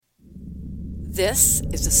This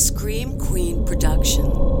is a Scream Queen production.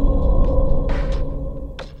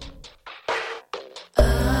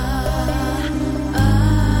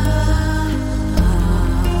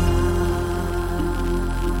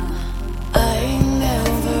 I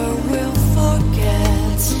never will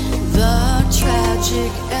forget the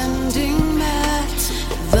tragic ending met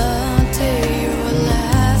the day your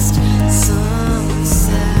last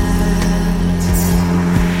sunset.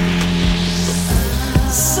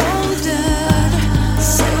 So dead,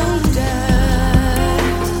 so dead.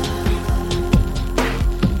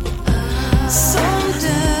 So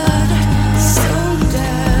dead, so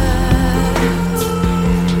dead.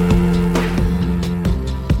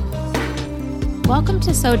 Welcome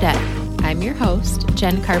to So Dead. I'm your host,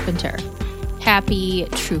 Jen Carpenter. Happy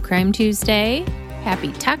True Crime Tuesday.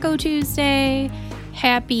 Happy Taco Tuesday.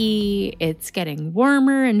 Happy it's getting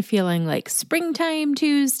warmer and feeling like springtime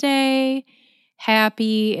Tuesday.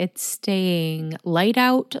 Happy it's staying light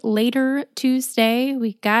out later Tuesday.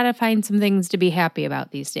 We gotta find some things to be happy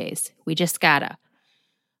about these days. We just gotta.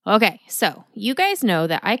 Okay, so you guys know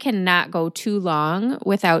that I cannot go too long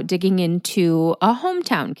without digging into a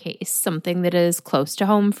hometown case, something that is close to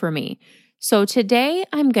home for me. So today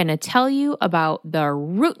I'm going to tell you about the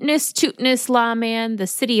rootinest, tootinest lawman the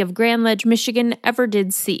city of Grand Ledge, Michigan ever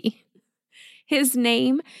did see. His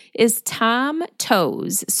name is Tom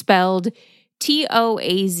Toaz, spelled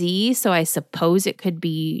Toaz, so I suppose it could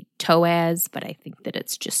be Toaz, but I think that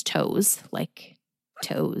it's just toes, like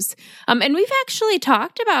toes. And we've actually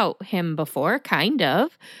talked about him before, kind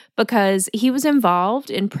of, because he was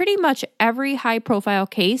involved in pretty much every high-profile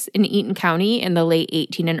case in Eaton County in the late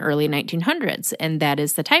 18 and early 1900s, and that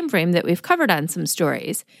is the time frame that we've covered on some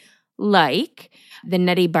stories, like the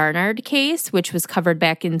Nettie Barnard case, which was covered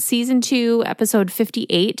back in Season 2, Episode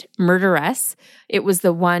 58, Murderess. It was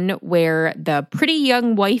the one where the pretty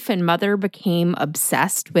young wife and mother became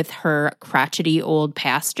obsessed with her crotchety old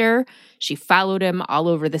pastor. She followed him all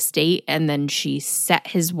over the state, and then she set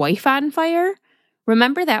his wife on fire.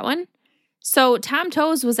 Remember that one? So Tom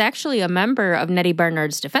Toaz was actually a member of Nettie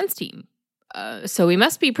Barnard's defense team. So he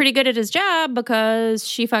must be pretty good at his job because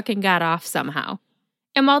she fucking got off somehow.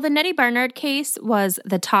 And while the Nettie Barnard case was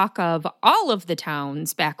the talk of all of the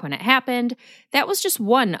towns back when it happened, that was just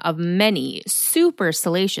one of many super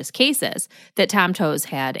salacious cases that Tom Toaz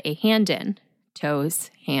had a hand in.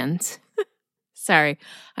 Toes, hands. Sorry,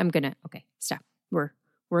 okay, stop.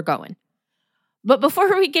 We're going. But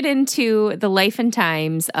before we get into the life and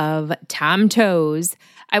times of Tom Toaz,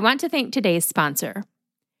 I want to thank today's sponsor.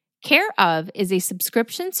 Care Of is a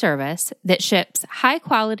subscription service that ships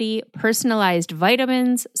high-quality, personalized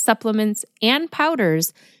vitamins, supplements, and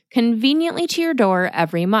powders conveniently to your door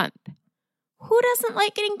every month. Who doesn't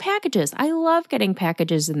like getting packages? I love getting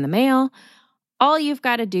packages in the mail. All you've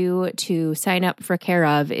got to do to sign up for Care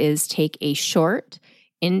Of is take a short,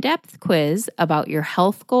 in-depth quiz about your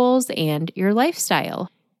health goals and your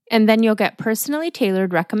lifestyle. And then you'll get personally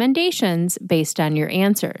tailored recommendations based on your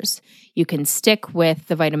answers. You can stick with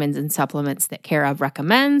the vitamins and supplements that Care Of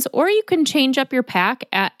recommends, or you can change up your pack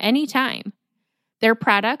at any time. Their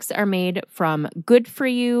products are made from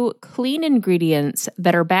good-for-you, clean ingredients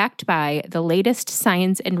that are backed by the latest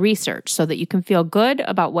science and research so that you can feel good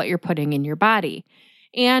about what you're putting in your body.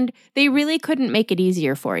 And they really couldn't make it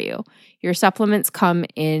easier for you. Your supplements come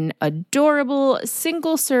in adorable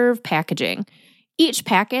single-serve packaging. Each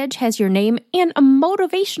package has your name and a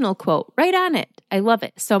motivational quote right on it. I love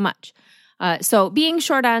it so much. So being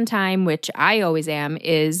short on time, which I always am,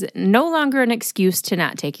 is no longer an excuse to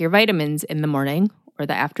not take your vitamins in the morning or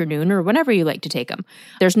the afternoon or whenever you like to take them.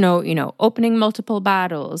 There's no, opening multiple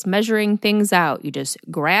bottles, measuring things out. You just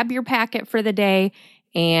grab your packet for the day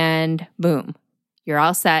and boom, you're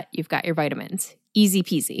all set. You've got your vitamins. Easy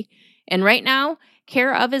peasy. And right now,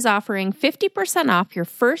 Care Of is offering 50% off your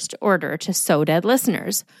first order to So Dead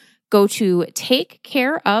listeners. Go to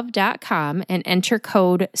takecareof.com and enter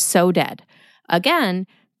code SODEAD. Again,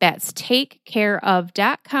 that's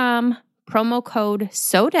takecareof.com, promo code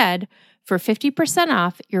SODEAD for 50%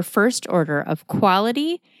 off your first order of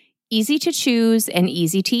quality, easy to choose, and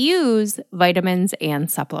easy to use vitamins and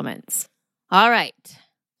supplements. All right,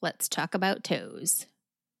 let's talk about toes.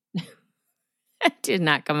 That did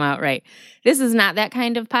not come out right. This is not that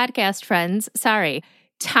kind of podcast, friends. Sorry.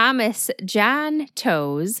 Thomas John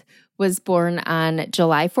Toaz was born on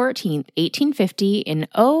July 14th, 1850 in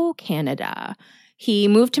Canada. He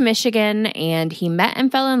moved to Michigan and he met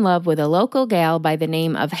and fell in love with a local gal by the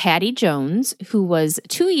name of Hattie Jones, who was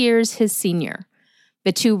 2 years his senior.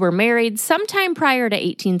 The two were married sometime prior to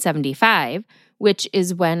 1875, which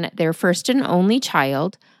is when their first and only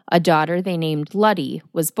child, a daughter they named Luddy,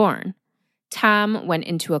 was born. Tom went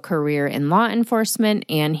into a career in law enforcement,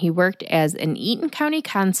 and he worked as an Eaton County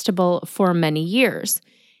constable for many years.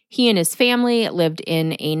 He and his family lived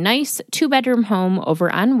in a nice 2-bedroom home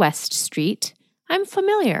over on West Street. I'm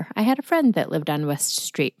familiar. I had a friend that lived on West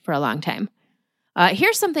Street for a long time.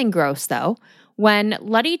 Here's something gross, though. When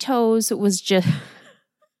Luddy Toaz was just...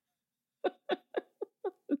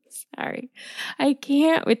 Sorry, I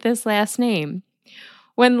can't with this last name.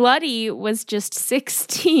 When Luddy was just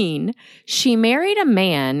 16, she married a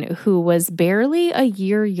man who was barely a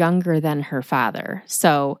year younger than her father.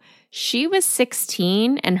 So she was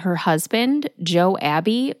 16 and her husband, Joe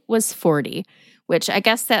Abbey, was 40, which I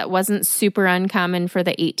guess that wasn't super uncommon for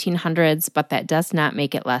the 1800s, but that does not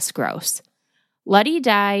make it less gross. Luddy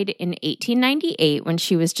died in 1898 when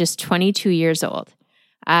she was just 22 years old.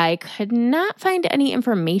 I could not find any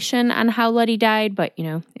information on how Luddy died, but,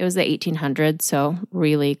 it was the 1800s, so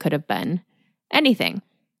really could have been anything.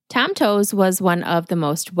 Tom Toaz was one of the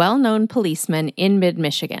most well-known policemen in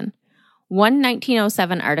mid-Michigan. One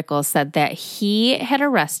 1907 article said that he had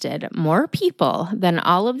arrested more people than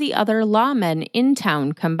all of the other lawmen in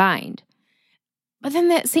town combined. But then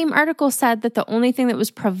that same article said that the only thing that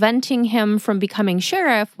was preventing him from becoming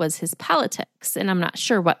sheriff was his politics. And I'm not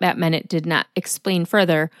sure what that meant. It did not explain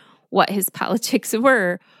further what his politics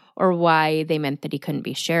were or why they meant that he couldn't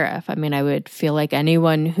be sheriff. I mean, I would feel like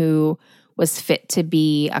anyone who was fit to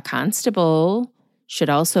be a constable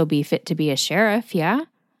should also be fit to be a sheriff, yeah?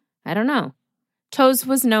 I don't know. Toaz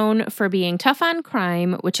was known for being tough on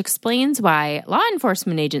crime, which explains why law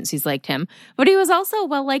enforcement agencies liked him, but he was also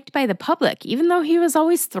well-liked by the public, even though he was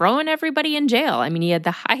always throwing everybody in jail. I mean, he had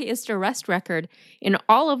the highest arrest record in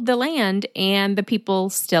all of the land, and the people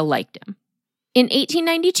still liked him. In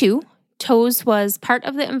 1892, Toaz was part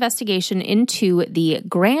of the investigation into the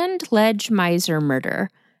Grand Ledge Miser murder.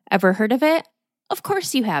 Ever heard of it? Of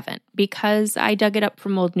course you haven't, because I dug it up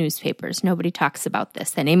from old newspapers. Nobody talks about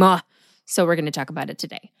this anymore. So we're going to talk about it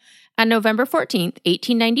today. On November 14th,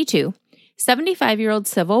 1892, 75-year-old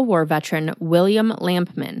Civil War veteran William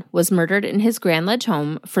Lawman was murdered in his Grand Ledge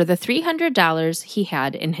home for the $300 he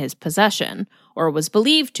had in his possession, or was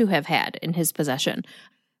believed to have had in his possession.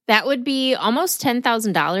 That would be almost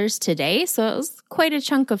 $10,000 today, so it was quite a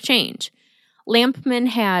chunk of change. Lawman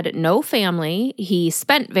had no family. He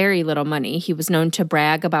spent very little money. He was known to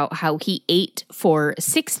brag about how he ate for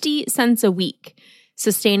 60 cents a week,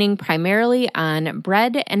 sustaining primarily on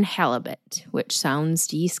bread and halibut, which sounds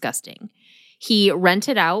disgusting. He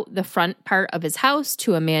rented out the front part of his house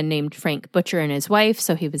to a man named Frank Butcher and his wife,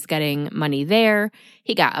 so he was getting money there.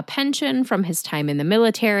 He got a pension from his time in the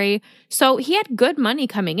military, so he had good money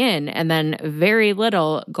coming in and then very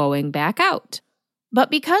little going back out. But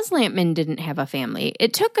because Lawman didn't have a family,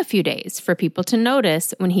 it took a few days for people to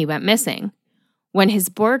notice when he went missing. When his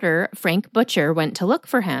boarder, Frank Butcher, went to look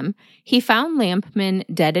for him, he found Lawman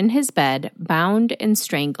dead in his bed, bound and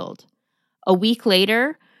strangled. A week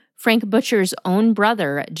later, Frank Butcher's own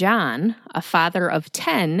brother, John, a father of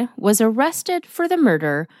 10, was arrested for the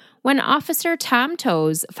murder when Officer Tom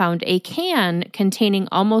Toaz found a can containing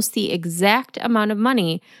almost the exact amount of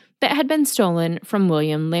money that had been stolen from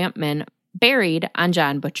William Lawman, buried on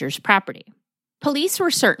John Butcher's property. Police were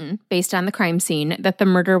certain, based on the crime scene, that the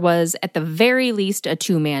murder was at the very least a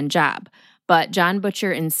two-man job, but John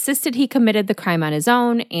Butcher insisted he committed the crime on his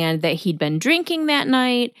own and that he'd been drinking that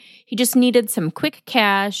night. He just needed some quick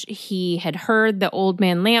cash. He had heard the old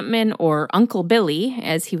man Lawman, or Uncle Billy,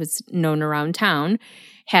 as he was known around town,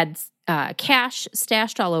 had cash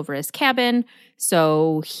stashed all over his cabin,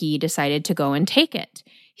 so he decided to go and take it.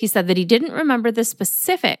 He said that he didn't remember the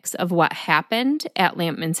specifics of what happened at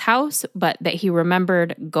Lawman's house, but that he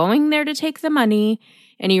remembered going there to take the money,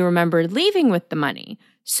 and he remembered leaving with the money.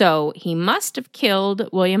 So he must have killed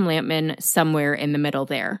William Lawman somewhere in the middle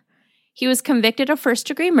there. He was convicted of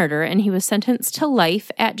first-degree murder, and he was sentenced to life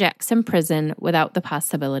at Jackson Prison without the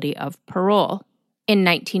possibility of parole. In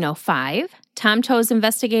 1905, Tom Toaz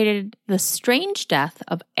investigated the strange death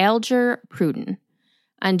of Alger Pruden.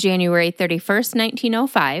 On January 31st,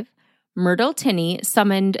 1905, Myrtle Tinney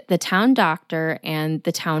summoned the town doctor and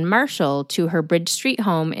the town marshal to her Bridge Street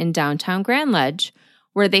home in downtown Grand Ledge,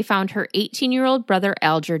 where they found her 18-year-old brother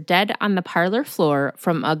Alger dead on the parlor floor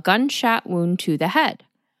from a gunshot wound to the head.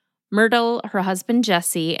 Myrtle, her husband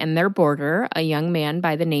Jesse, and their boarder, a young man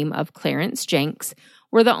by the name of Clarence Jenks,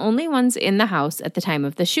 were the only ones in the house at the time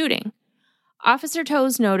of the shooting. Officer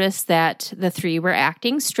Toaz noticed that the three were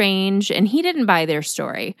acting strange, and he didn't buy their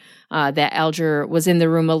story, that Alger was in the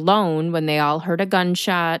room alone when they all heard a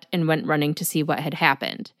gunshot and went running to see what had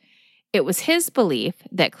happened. It was his belief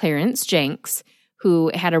that Clarence Jenks,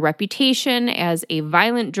 who had a reputation as a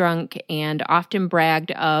violent drunk and often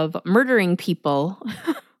bragged of murdering people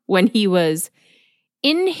when he was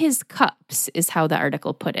in his cups, is how the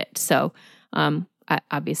article put it. So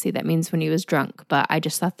obviously that means when he was drunk, but I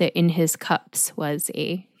just thought that in his cups was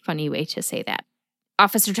a funny way to say that.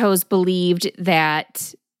 Officer Toaz believed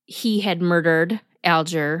that he had murdered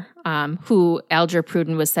Alger, who Alger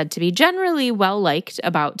Pruden was said to be generally well-liked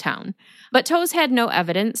about town. But Toaz had no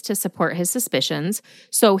evidence to support his suspicions,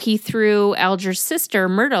 so he threw Alger's sister,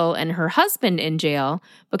 Myrtle, and her husband in jail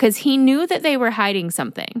because he knew that they were hiding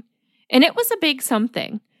something. And it was a big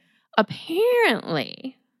something.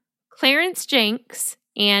 Apparently, Clarence Jenks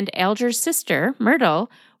and Alger's sister,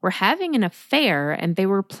 Myrtle, were having an affair and they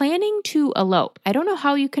were planning to elope. I don't know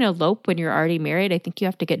how you can elope when you're already married. I think you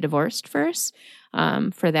have to get divorced first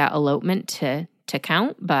for that elopement to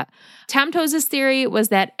count. But Tom Toaz's theory was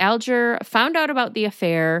that Alger found out about the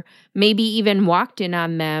affair, maybe even walked in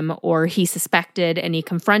on them, or he suspected and he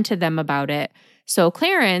confronted them about it. So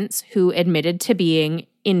Clarence, who admitted to being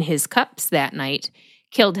in his cups that night,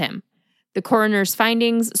 killed him. The coroner's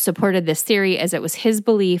findings supported this theory, as it was his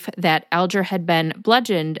belief that Alger had been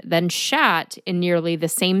bludgeoned, then shot in nearly the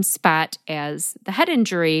same spot as the head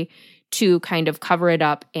injury to kind of cover it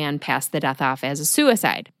up and pass the death off as a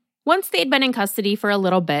suicide. Once they'd been in custody for a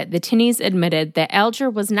little bit, the Tinneys admitted that Alger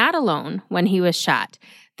was not alone when he was shot,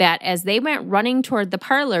 that as they went running toward the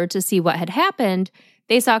parlor to see what had happened,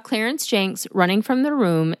 they saw Clarence Jenks running from the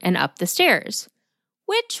room and up the stairs,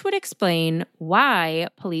 which would explain why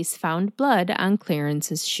police found blood on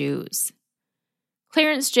Clarence's shoes.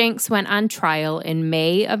 Clarence Jenks went on trial in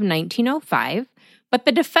May of 1905, but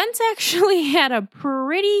the defense actually had a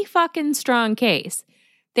pretty fucking strong case.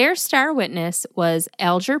 Their star witness was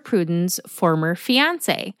Alger Pruden's former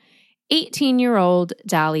fiancée, 18-year-old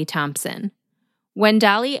Dolly Thompson. When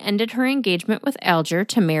Dolly ended her engagement with Alger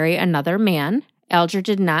to marry another man, Alger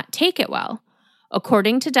did not take it well.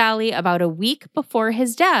 According to Dolly, about a week before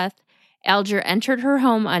his death, Alger entered her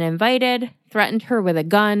home uninvited, threatened her with a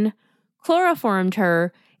gun, chloroformed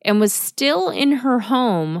her, and was still in her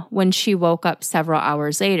home when she woke up several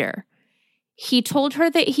hours later. He told her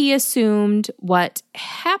that he assumed what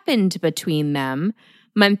happened between them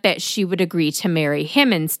meant that she would agree to marry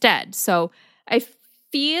him instead. So I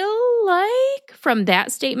feel like from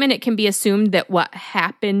that statement, it can be assumed that what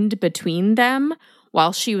happened between them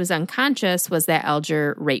while she was unconscious was that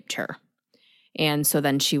Alger raped her. And so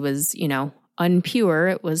then she was,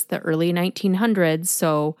 unpure. It was the early 1900s,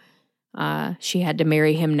 so she had to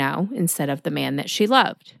marry him now instead of the man that she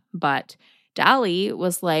loved. But Dolly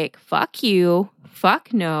was like, fuck you,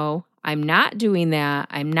 fuck no, I'm not doing that,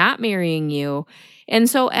 I'm not marrying you. And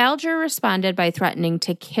so Alger responded by threatening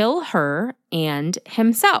to kill her and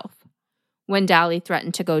himself. When Dolly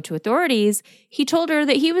threatened to go to authorities, he told her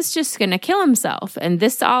that he was just going to kill himself, and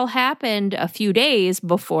this all happened a few days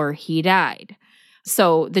before he died.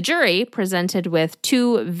 So the jury presented with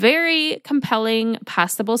two very compelling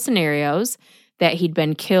possible scenarios: that he'd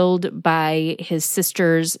been killed by his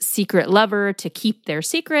sister's secret lover to keep their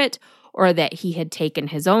secret, or that he had taken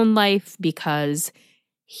his own life because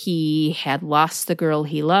he had lost the girl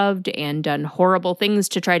he loved and done horrible things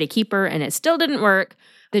to try to keep her, and it still didn't work.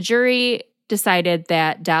 The jury decided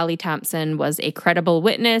that Dolly Thompson was a credible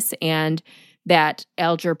witness and that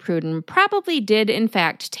Alger Pruden probably did, in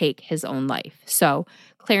fact, take his own life. So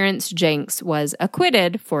Clarence Jenks was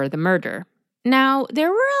acquitted for the murder. Now,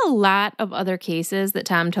 there were a lot of other cases that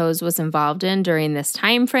Tom Toaz was involved in during this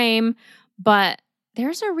time frame, but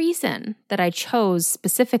there's a reason that I chose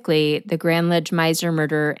specifically the Grand Ledge Miser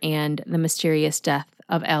murder and the mysterious death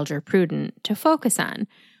of Alger Pruden to focus on,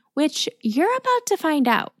 which you're about to find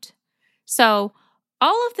out. So,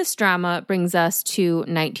 all of this drama brings us to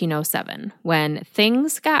 1907, when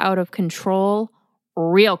things got out of control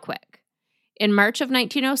real quick. In March of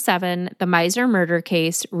 1907, the Miser murder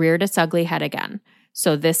case reared its ugly head again.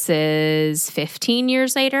 So this is 15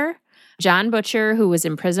 years later. John Butcher, who was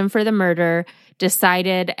in prison for the murder,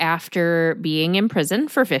 decided after being in prison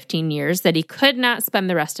for 15 years that he could not spend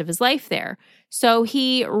the rest of his life there. So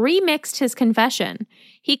he remixed his confession.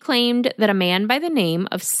 He claimed that a man by the name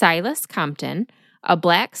of Silas Compton, a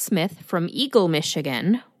blacksmith from Eagle,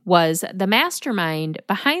 Michigan, was the mastermind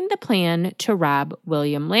behind the plan to rob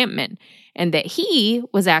William Lampman, and that he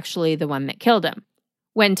was actually the one that killed him.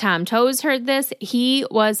 When Tom Toaz heard this, he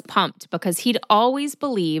was pumped because he'd always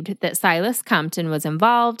believed that Silas Compton was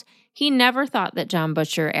involved. He never thought that John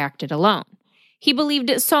Butcher acted alone. He believed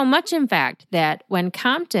it so much, in fact, that when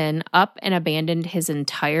Compton up and abandoned his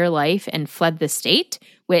entire life and fled the state,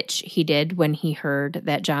 which he did when he heard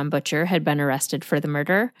that John Butcher had been arrested for the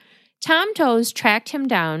murder, Tom Toaz tracked him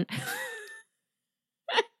down.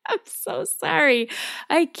 I'm so sorry.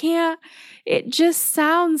 I can't. It just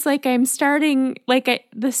sounds like I'm starting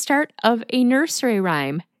the start of a nursery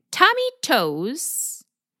rhyme. Tommy Toaz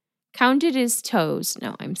counted his toes.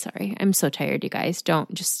 No, I'm sorry. I'm so tired, you guys.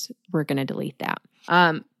 We're going to delete that.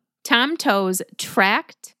 Tom Toaz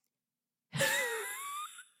tracked.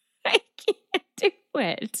 I can't do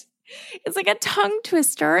it. It's like a tongue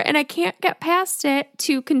twister, and I can't get past it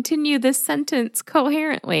to continue this sentence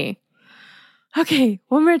coherently. Okay,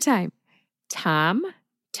 one more time. Tom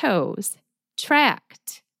Toaz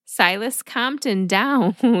tracked Silas Compton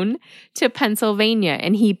down to Pennsylvania,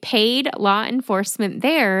 and he paid law enforcement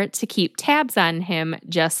there to keep tabs on him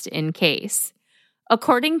just in case.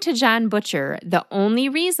 According to John Butcher, the only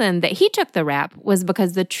reason that he took the rap was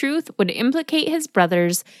because the truth would implicate his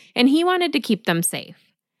brothers, and he wanted to keep them safe.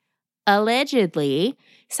 Allegedly,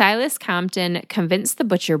 Silas Compton convinced the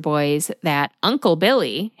Butcher boys that Uncle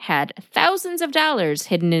Billy had thousands of dollars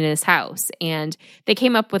hidden in his house, and they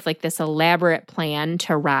came up with this elaborate plan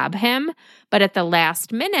to rob him. But at the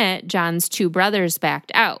last minute, John's two brothers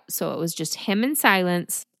backed out, so it was just him and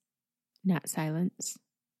Silas.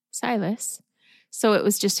 So it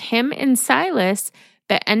was just him and Silas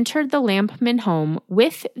that entered the Lampman home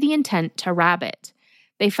with the intent to rob it.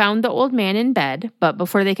 They found the old man in bed, but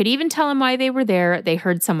before they could even tell him why they were there, they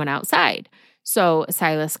heard someone outside. So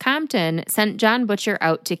Silas Compton sent John Butcher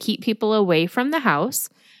out to keep people away from the house.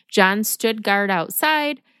 John stood guard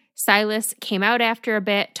outside. Silas came out after a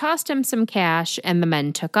bit, tossed him some cash, and the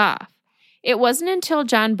men took off. It wasn't until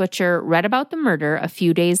John Butcher read about the murder a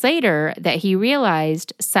few days later that he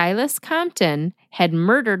realized Silas Compton had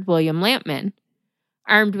murdered William Lampman.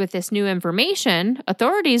 Armed with this new information,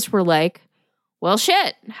 authorities were like, well,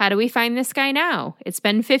 shit, how do we find this guy now? It's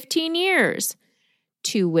been 15 years.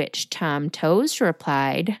 To which Tom Toaz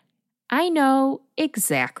replied, I know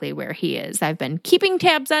exactly where he is. I've been keeping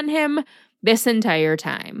tabs on him this entire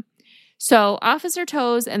time. So Officer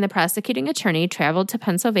Toaz and the prosecuting attorney traveled to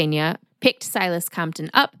Pennsylvania, picked Silas Compton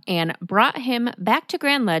up, and brought him back to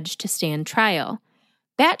Grand Ledge to stand trial.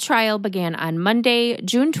 That trial began on Monday,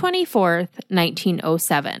 June 24th,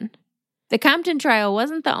 1907. The Compton trial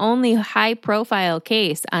wasn't the only high-profile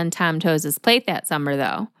case on Tom Toaz's plate that summer,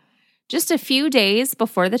 though. Just a few days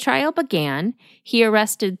before the trial began, he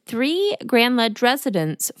arrested 3 Grand Ledge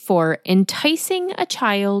residents for enticing a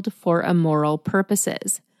child for immoral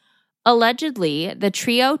purposes. Allegedly, the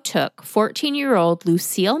trio took 14-year-old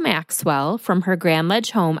Lucille Maxwell from her Grand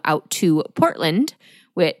Ledge home out to Portland,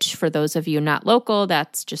 which, for those of you not local,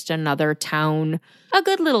 that's just another town, a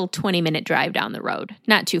good little 20-minute drive down the road,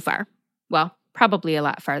 not too far. Well, probably a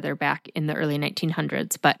lot farther back in the early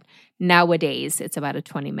 1900s, but nowadays it's about a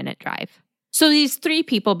 20-minute drive. So these 3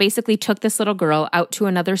 people basically took this little girl out to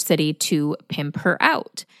another city to pimp her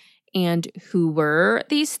out. And who were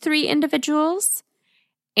these 3 individuals?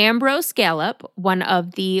 Ambrose Gallup, one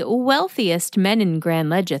of the wealthiest men in Grand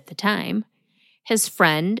Ledge at the time, his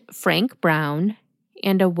friend Frank Brown,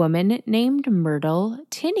 and a woman named Myrtle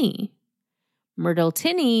Tinney. Myrtle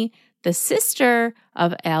Tinney, the sister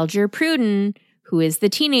of Alger Pruden, who is the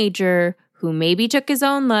teenager who maybe took his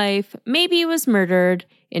own life, maybe was murdered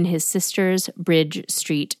in his sister's Bridge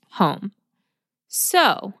Street home.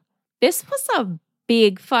 So, this was a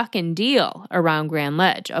big fucking deal around Grand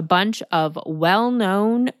Ledge. A bunch of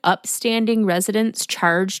well-known, upstanding residents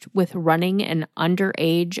charged with running an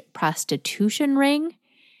underage prostitution ring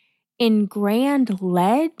in Grand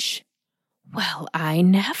Ledge? Well, I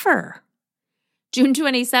never. June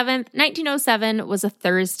 27th, 1907 was a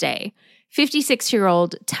Thursday.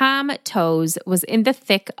 56-year-old Tom Toaz was in the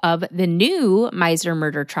thick of the new Miser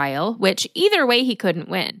murder trial, which either way he couldn't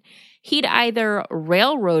win. He'd either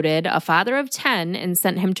railroaded a father of 10 and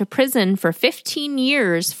sent him to prison for 15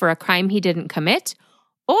 years for a crime he didn't commit,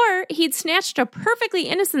 or he'd snatched a perfectly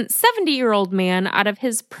innocent 70-year-old man out of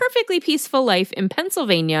his perfectly peaceful life in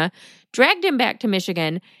Pennsylvania, dragged him back to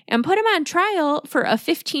Michigan, and put him on trial for a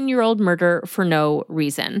 15-year-old murder for no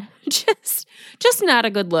reason. Just not a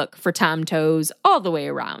good look for Tom Toaz all the way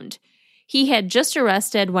around. He had just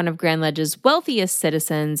arrested one of Grand Ledge's wealthiest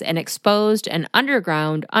citizens and exposed an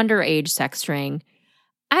underground underage sex ring.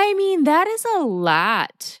 I mean, that is a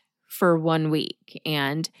lot for 1 week,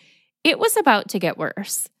 and it was about to get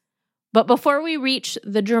worse. But before we reach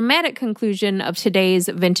the dramatic conclusion of today's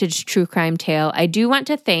vintage true crime tale, I do want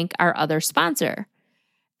to thank our other sponsor.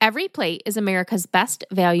 Every Plate is America's best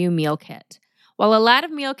value meal kit. While a lot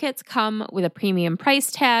of meal kits come with a premium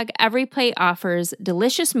price tag, Every Plate offers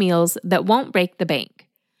delicious meals that won't break the bank.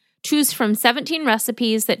 Choose from 17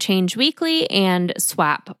 recipes that change weekly and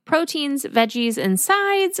swap proteins, veggies, and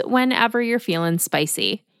sides whenever you're feeling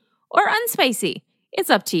spicy. Or unspicy. It's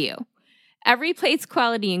up to you. Every plate's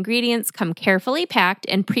quality ingredients come carefully packed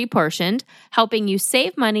and pre-portioned, helping you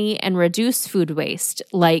save money and reduce food waste,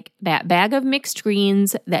 like that bag of mixed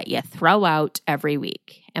greens that you throw out every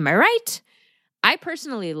week. Am I right? I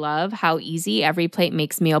personally love how easy Every Plate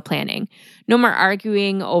makes meal planning. No more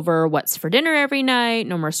arguing over what's for dinner every night,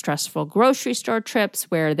 no more stressful grocery store trips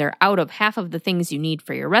where they're out of half of the things you need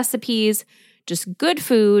for your recipes. Just good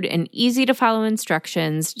food and easy to follow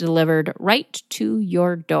instructions delivered right to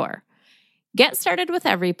your door. Get started with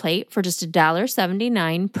Every Plate for just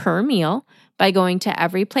 $1.79 per meal by going to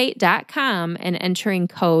everyplate.com and entering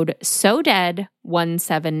code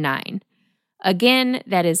SODEAD179. Again,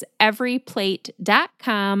 that is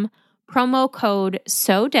everyplate.com, promo code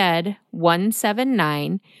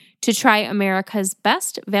SODEAD179 to try America's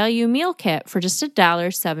best value meal kit for just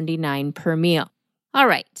 $1.79 per meal. All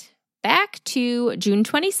right, back to June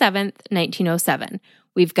 27th, 1907.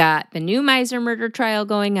 We've got the new Miser murder trial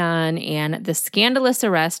going on and the scandalous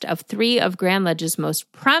arrest of 3 of Grand Ledge's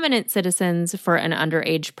most prominent citizens for an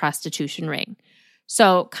underage prostitution ring.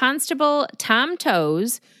 So Constable Tom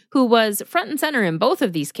Toaz, who was front and center in both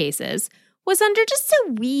of these cases, was under just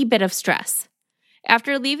a wee bit of stress.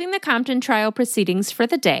 After leaving the Compton trial proceedings for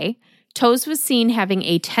the day, Toaz was seen having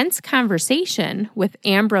a tense conversation with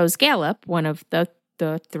Ambrose Gallup, one of the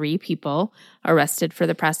 3 people arrested for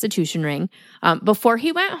the prostitution ring, before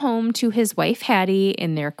he went home to his wife Hattie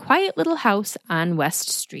in their quiet little house on West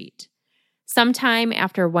Street. Sometime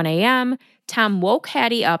after 1 a.m., Tom woke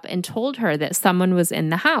Hattie up and told her that someone was in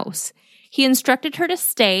the house. He instructed her to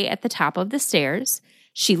stay at the top of the stairs.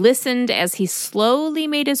 She listened as he slowly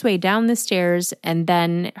made his way down the stairs and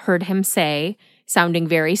then heard him say, sounding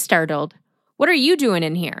very startled, "What are you doing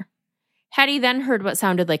in here?" Hattie then heard what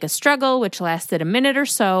sounded like a struggle, which lasted a minute or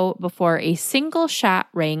so before a single shot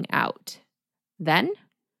rang out. Then,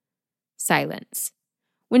 silence.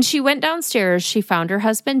 When she went downstairs, she found her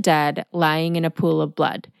husband dead, lying in a pool of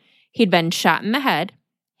blood. He'd been shot in the head.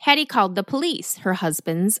 Hattie called the police, her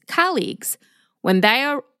husband's colleagues. When they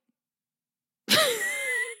I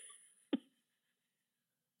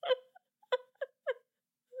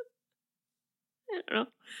don't know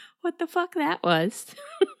what the fuck that was.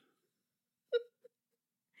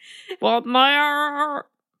 Well, oh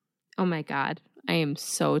my God, I am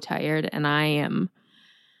so tired and I am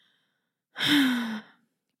okay.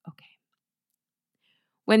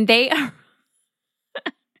 When they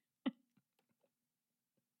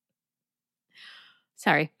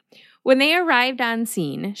When they arrived on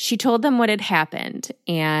scene, she told them what had happened,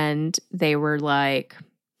 and they were like,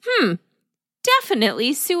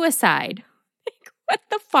 definitely suicide. Like, what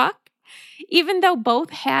the fuck? Even though both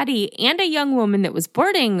Hattie and a young woman that was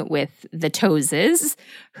boarding with the Toazes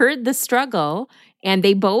heard the struggle, and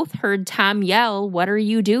they both heard Tom yell, "What are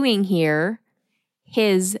you doing here?"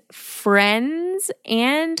 His friends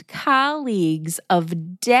and colleagues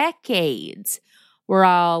of decades were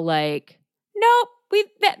all like, nope.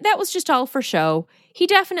 That was just all for show. He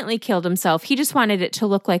definitely killed himself. He just wanted it to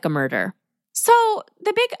look like a murder. So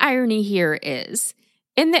the big irony here is,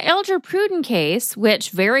 in the Elder Pruden case,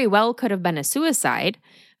 which very well could have been a suicide,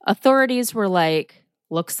 authorities were like,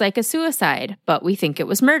 looks like a suicide, but we think it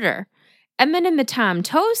was murder. And then in the Tom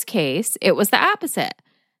Toaz case, it was the opposite.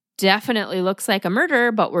 Definitely looks like a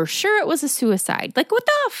murder, but we're sure it was a suicide. Like, what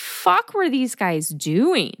the fuck were these guys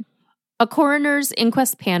doing? A coroner's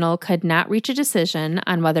inquest panel could not reach a decision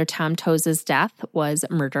on whether Tom Toaz's death was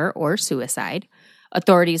murder or suicide.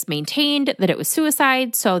 Authorities maintained that it was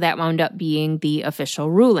suicide, so that wound up being the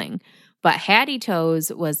official ruling. But Hattie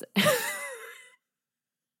Toaz was...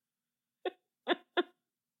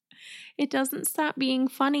 It doesn't stop being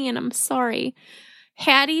funny, and I'm sorry.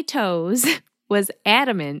 Hattie Toaz was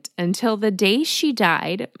adamant until the day she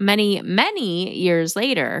died, many, many years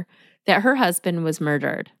later, that her husband was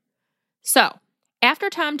murdered. So,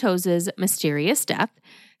 after Tom Toaz's mysterious death,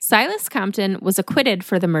 Silas Compton was acquitted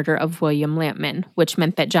for the murder of William Lawman, which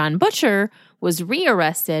meant that John Butcher was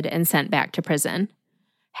rearrested and sent back to prison.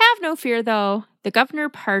 Have no fear, though. The governor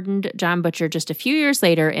pardoned John Butcher just a few years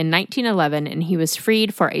later in 1911, and he was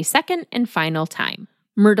freed for a second and final time.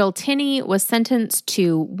 Myrtle Tinney was sentenced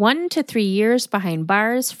to 1 to 3 years behind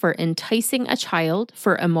bars for enticing a child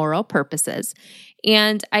for immoral purposes,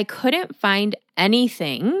 and I couldn't find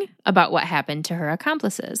anything about what happened to her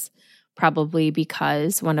accomplices, probably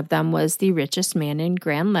because one of them was the richest man in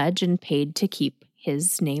Grand Ledge and paid to keep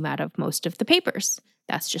his name out of most of the papers.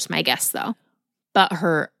 That's just my guess, though. But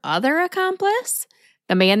her other accomplice,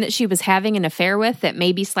 The man that she was having an affair with that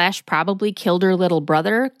maybe / probably killed her little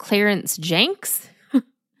brother, Clarence Jenks.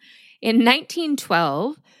 In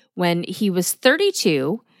 1912, when he was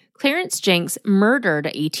 32, Clarence Jenks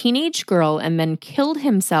murdered a teenage girl and then killed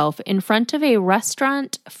himself in front of a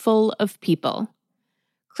restaurant full of people.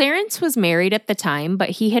 Clarence was married at the time, but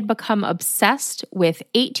he had become obsessed with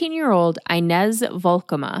 18-year-old Inez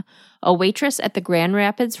Volkema, a waitress at the Grand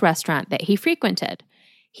Rapids restaurant that he frequented.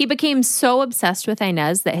 He became so obsessed with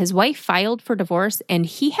Inez that his wife filed for divorce and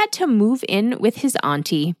he had to move in with his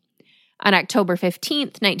auntie. On October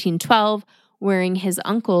 15th, 1912, wearing his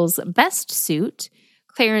uncle's best suit,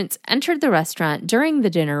 Clarence entered the restaurant during the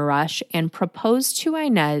dinner rush and proposed to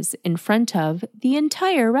Inez in front of the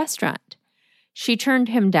entire restaurant. She turned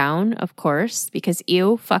him down, of course, because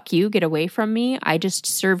ew, fuck you, get away from me. I just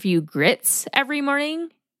serve you grits every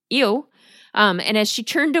morning. Ew. And as she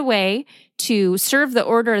turned away to serve the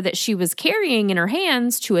order that she was carrying in her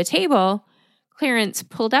hands to a table, Clarence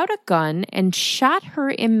pulled out a gun and shot her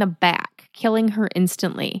in the back, killing her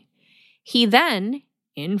instantly. He then,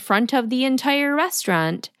 in front of the entire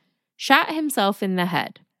restaurant, shot himself in the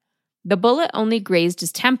head. The bullet only grazed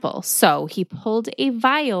his temple, so he pulled a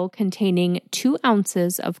vial containing 2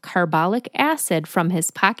 ounces of carbolic acid from his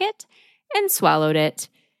pocket and swallowed it.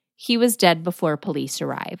 He was dead before police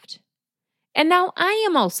arrived. And now I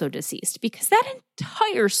am also deceased because that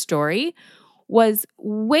entire story was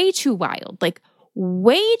way too wild, like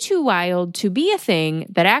way too wild to be a thing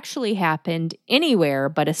that actually happened anywhere,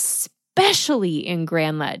 but especially in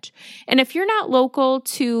Grand Ledge. And if you're not local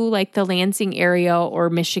to like the Lansing area or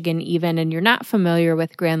Michigan even, and you're not familiar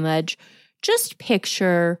with Grand Ledge, just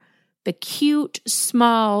picture the cute,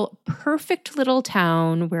 small, perfect little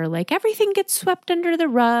town where like everything gets swept under the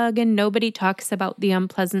rug and nobody talks about the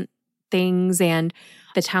unpleasant things and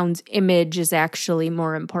the town's image is actually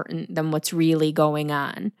more important than what's really going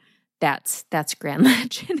on. That's Grand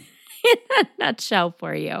Ledge in a nutshell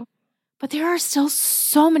for you. But there are still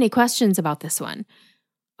so many questions about this one.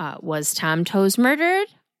 Was Tom Toaz murdered?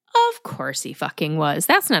 Of course he fucking was.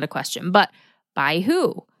 That's not a question. But by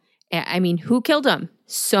who? I mean, who killed him?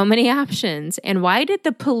 So many options. And why did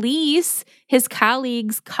the police, his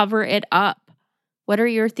colleagues, cover it up? What are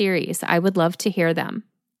your theories? I would love to hear them.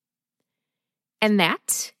 And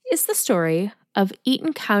that is the story of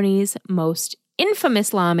Eaton County's most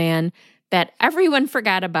infamous lawman that everyone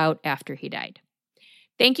forgot about after he died.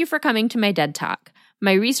 Thank you for coming to my Dead Talk.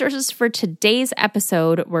 My resources for today's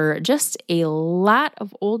episode were just a lot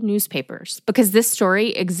of old newspapers because this story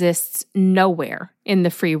exists nowhere in the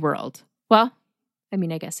free world. Well, I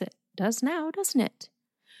mean, I guess it does now, doesn't it?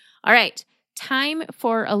 All right. Time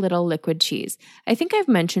for a little liquid cheese. I think I've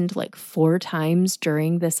mentioned like 4 times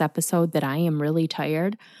during this episode that I am really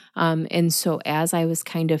tired. And so as I was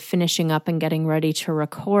kind of finishing up and getting ready to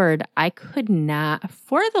record, I could not,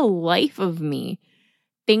 for the life of me,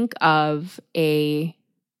 think of a,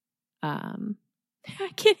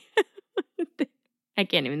 I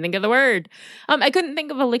can't even think of the word. I couldn't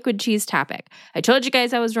think of a liquid cheese topic. I told you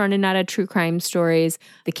guys I was running out of true crime stories.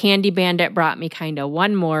 The Candy Bandit brought me kind of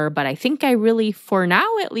one more, but I think I really, for now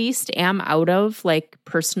at least, am out of like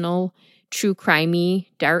personal true crimey,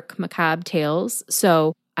 dark, macabre tales.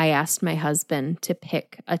 So I asked my husband to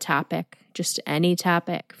pick a topic, just any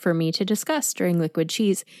topic for me to discuss during Liquid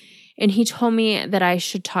Cheese. And he told me that I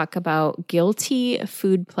should talk about guilty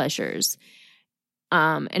food pleasures.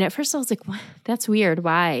 And at first I was like, what? That's weird.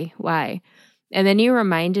 Why? And then he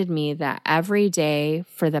reminded me that every day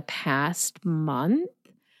for the past month,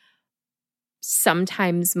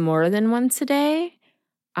 sometimes more than once a day,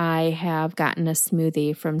 I have gotten a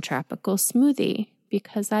smoothie from Tropical Smoothie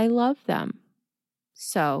because I love them.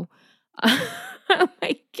 So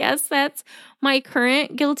I guess that's my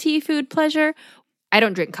current guilty food pleasure. I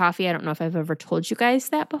don't drink coffee. I don't know if I've ever told you guys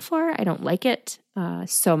that before. I don't like it.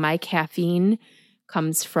 So my caffeine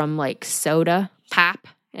comes from like soda pop,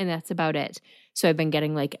 and that's about it. So I've been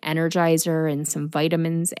getting like Energizer and some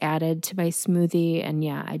vitamins added to my smoothie. And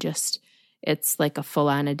yeah, it's like a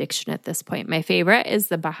full-on addiction at this point. My favorite is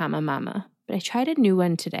the Bahama Mama, but I tried a new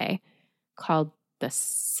one today called the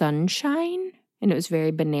Sunshine, and it was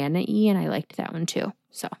very banana-y, and I liked that one too.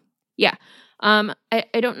 So yeah,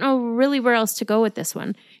 I don't know really where else to go with this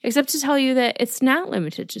one, except to tell you that it's not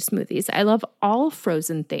limited to smoothies. I love all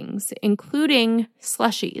frozen things, including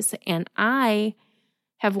slushies, and I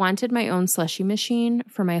have wanted my own slushie machine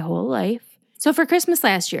for my whole life. So for Christmas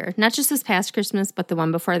last year, not just this past Christmas, but the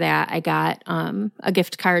one before that, I got a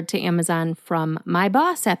gift card to Amazon from my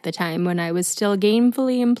boss at the time when I was still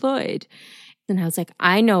gainfully employed. And I was like,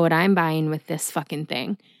 I know what I'm buying with this fucking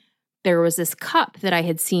thing. there was this cup that I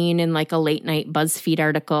had seen in like a late night BuzzFeed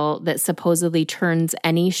article that supposedly turns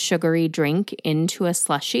any sugary drink into a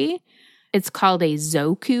slushie. It's called a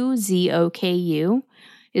Zoku, Zoku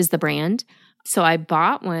is the brand. So I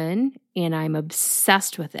bought one and I'm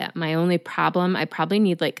obsessed with it. My only problem, I probably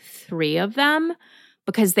need like 3 of them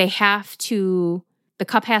because the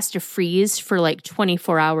cup has to freeze for like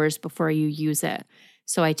 24 hours before you use it.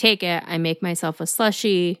 So I take it, I make myself a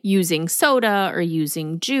slushie using soda or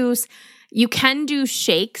using juice. You can do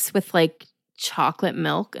shakes with like chocolate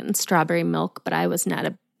milk and strawberry milk, but I was not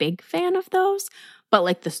a big fan of those. But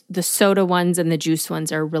like the soda ones and the juice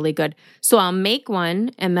ones are really good. So I'll make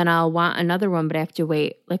one and then I'll want another one, but I have to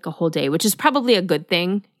wait like a whole day, which is probably a good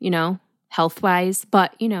thing, health-wise.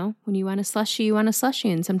 But, when you want a slushie, you want a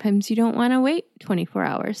slushie. And sometimes you don't want to wait 24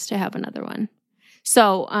 hours to have another one.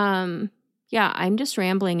 So, yeah, I'm just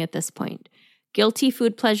rambling at this point. Guilty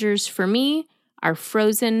food pleasures for me are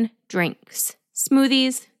frozen drinks,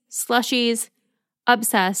 smoothies, slushies,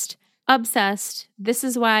 obsessed. This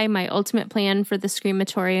is why my ultimate plan for the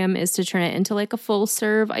Screamatorium is to turn it into like a full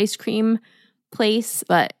serve ice cream place.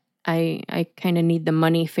 But I kind of need the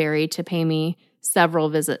money fairy to pay me several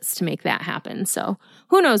visits to make that happen. So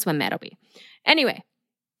who knows when that'll be. Anyway,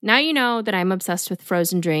 now you know that I'm obsessed with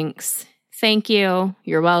frozen drinks. Thank you.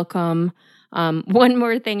 You're welcome. One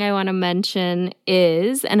more thing I want to mention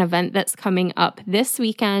is an event that's coming up this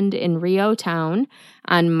weekend in Rio Town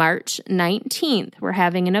on March 19th. We're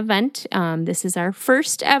having an event. This is our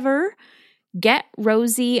first ever Get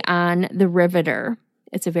Rosie on the Riveter.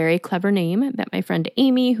 It's a very clever name that my friend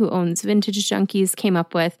Amy, who owns Vintage Junkies, came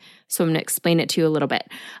up with. So I'm going to explain it to you a little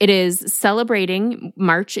bit. It is celebrating,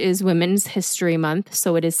 March is Women's History Month.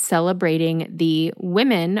 So it is celebrating the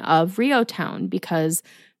women of Rio Town because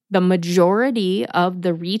the majority of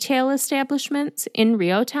the retail establishments in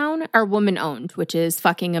Rio Town are woman-owned, which is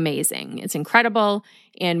fucking amazing. It's incredible,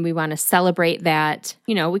 and we want to celebrate that.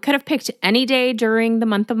 We could have picked any day during the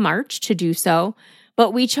month of March to do so,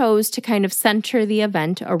 but we chose to kind of center the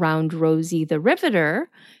event around Rosie the Riveter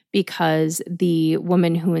because the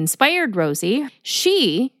woman who inspired Rosie,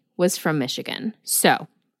 she was from Michigan. So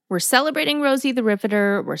we're celebrating Rosie the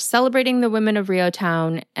Riveter, we're celebrating the women of Rio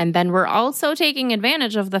Town, and then we're also taking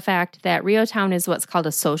advantage of the fact that Rio Town is what's called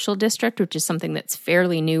a social district, which is something that's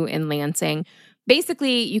fairly new in Lansing.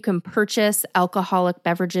 Basically, you can purchase alcoholic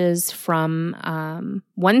beverages from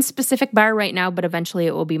one specific bar right now, but eventually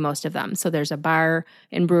it will be most of them. So there's a bar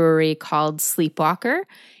and brewery called Sleepwalker,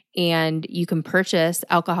 and you can purchase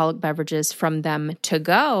alcoholic beverages from them to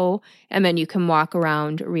go, and then you can walk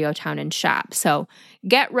around Rio Town and shop. So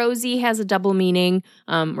Get Rosie has a double meaning.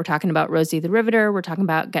 We're talking about Rosie the Riveter. We're talking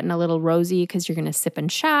about getting a little Rosie because you're going to sip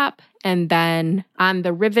and shop. And then on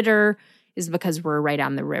the Riveter is because we're right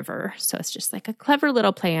on the river. So it's just like a clever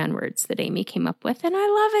little play on words that Amy came up with, and I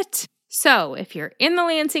love it. So if you're in the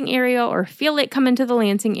Lansing area or feel like coming to the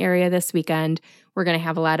Lansing area this weekend, we're going to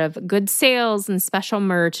have a lot of good sales and special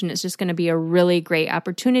merch, and it's just going to be a really great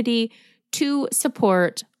opportunity to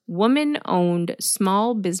support woman-owned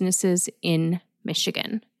small businesses in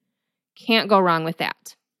Michigan. Can't go wrong with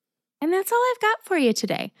that. And that's all I've got for you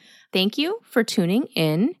today. Thank you for tuning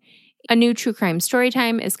in. A new True Crime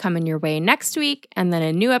Storytime is coming your way next week, and then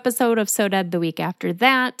a new episode of So Dead the week after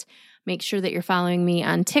that. Make sure that you're following me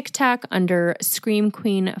on TikTok under Scream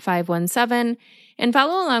Queen 517 and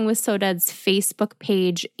follow along with So Dead's Facebook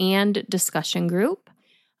page and discussion group.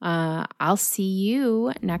 I'll see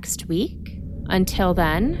you next week. Until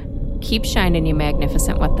then, keep shining, you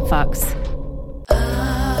magnificent what the fucks.